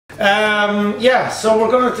Yeah, so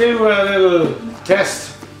we're going to do a little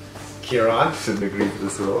test. Ciaran, shouldn't agree to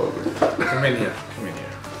this at all. come in here.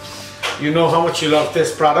 You know how much you love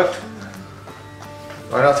this product?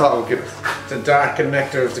 I'm not talking about Guinness. The dark and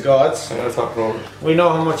nectar of the gods. I'm not talking about it. We know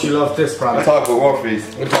how much you love this I'm product. talking about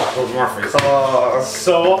Murphy's. We'll talk about Murphy's. Oh,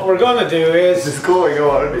 So what we're going to do is it's going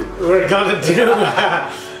already. we're going to do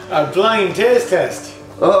a blind taste test.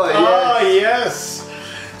 Oh, yes. Oh yes.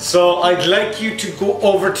 So I'd like you to go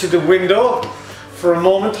over to the window for a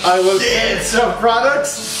moment. I will get some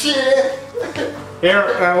products. Shit. Here,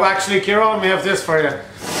 actually, Ciaran, we have this for you.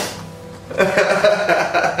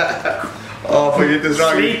 Oh, if I get this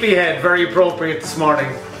wrong. Sleepyhead, very appropriate this morning.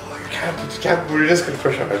 Oh, you can't put this good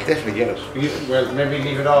pressure. I'll definitely get it. Well, maybe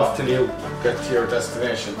leave it off till you get to your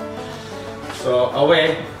destination. So,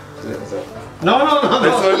 away. No.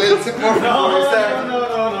 Let's do a little sip more before we start.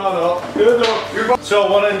 No.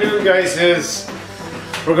 So what I'm doing, guys, is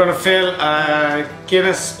we're going to fill a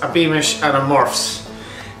Guinness, a Beamish and a Murph's.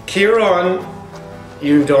 Ciaran,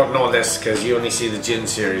 you don't know this because you only see the gin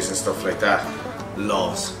series and stuff like that,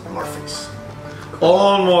 loves Murphy's.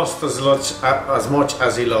 Almost as much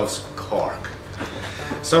as he loves Cork.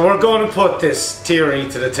 So we're going to put this theory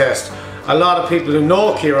to the test. A lot of people who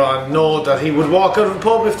know Ciaran know that he would walk out of a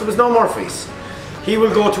pub if there was no Murphy's. He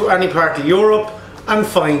will go to any part of Europe and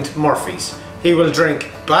find Murphy's. He will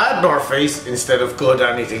drink bad Murphy's instead of good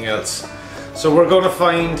anything else. So we're going to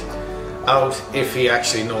find out if he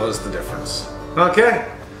actually knows the difference. Okay?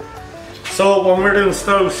 So when we're doing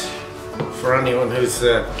Stout, for anyone who's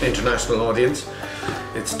the international audience,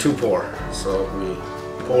 it's 2 pour. So we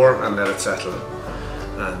pour and let it settle.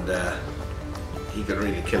 And he could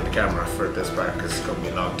really kill the camera for this part because it's going to be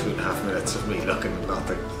a long 2.5 minutes of me looking at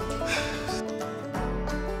nothing.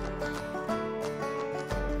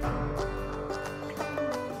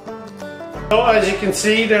 So as you can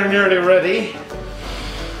see, they're nearly ready.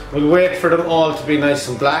 We'll wait for them all to be nice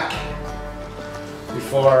and black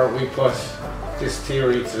before we put this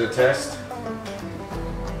theory to the test.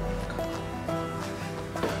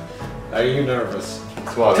 Are you nervous?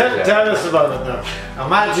 Tell us about it now.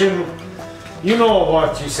 Imagine, you know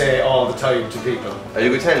what you say all the time to people. You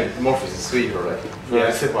could tell Murphy's is sweeter, right? Yeah.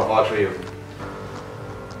 I'll sip off all 3 of them.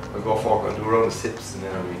 I'll go fork and do a round of sips and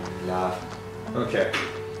then I'll laugh. Okay.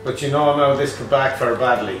 But you know now this could backfire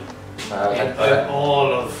badly.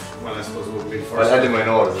 All of, well, I suppose it would be the first. I'll hand in my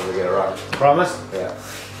notice if I get it wrong. Promise? Yeah.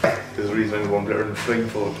 There's a reason I'm going to learn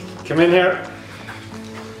blindfold. Come in here.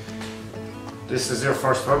 This is your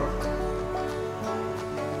first one.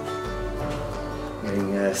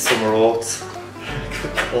 Summer oats.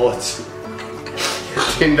 Oats.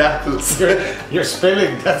 Tinned apples. You're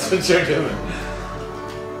spilling, that's what you're doing.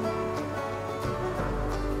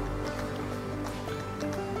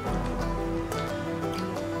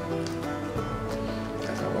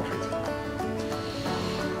 That's not Murphy's.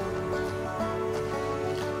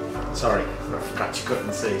 Sorry, I forgot you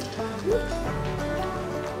couldn't see.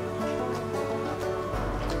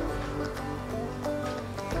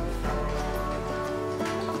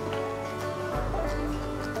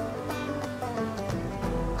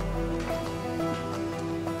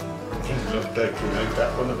 Looked like you like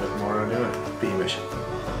that one a bit more anyway. Beamish.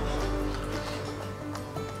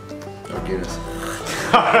 Or Guinness.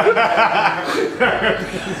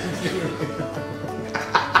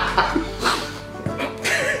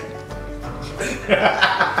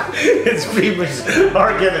 It's Beamish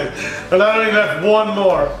or Guinness. Well, I only left one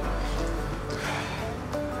more.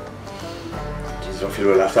 Jeez, I don't feel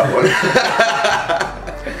well after that one.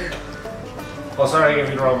 Oh, sorry, I gave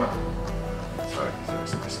you the wrong one. Sorry.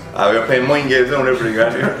 We're playing mind games now, everybody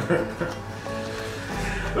got here.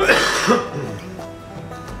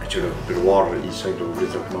 I should have a bit of water each time to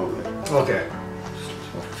really come out with it. Okay.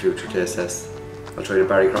 So for future taste tests. I'll try the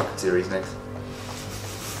Barry Crockett series next.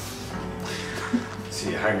 See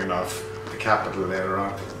you hanging off the capital later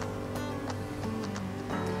on.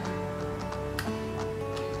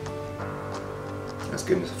 That's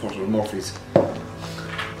Guinness, first one Murphy's.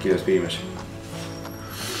 Guinness Beamish.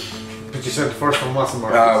 But you said the first one wasn't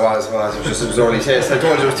Murphy's. No, it was only taste. I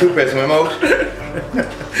told you there was toothpaste in my mouth.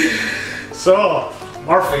 So,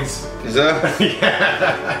 Murphy's. Is it?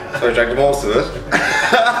 Yeah. So I drank the most of it.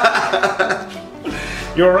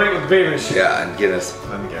 You're right with Beamish. Yeah, and Guinness.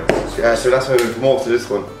 And Guinness. Yeah, so that's why I went for most of this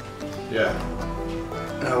one. Yeah.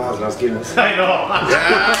 No, it wasn't, it was Guinness. I know.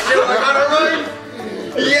 Yeah, I got it right!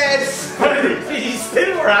 Yes! You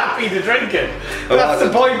still were happy to drink it. That's the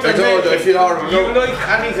point I told you, I feel horrible. You like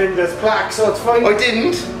anything that's black, so it's fine. I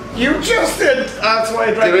didn't. You just did. That's why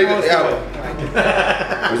I drank most of it.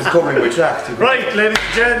 I was just covering my tracks. Right, ladies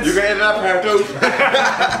and gents. You can edit that part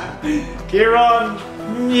out.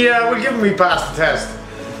 Ciaran, yeah, we'll give him he passed the test.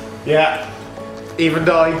 Yeah. Even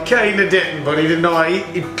though he kinda didn't, but he didn't know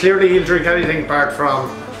he clearly he'll drink anything apart from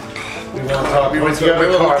we won't talk once you get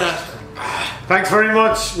a card. Thanks very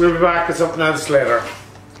much. We'll be back with something else later.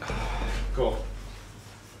 Go.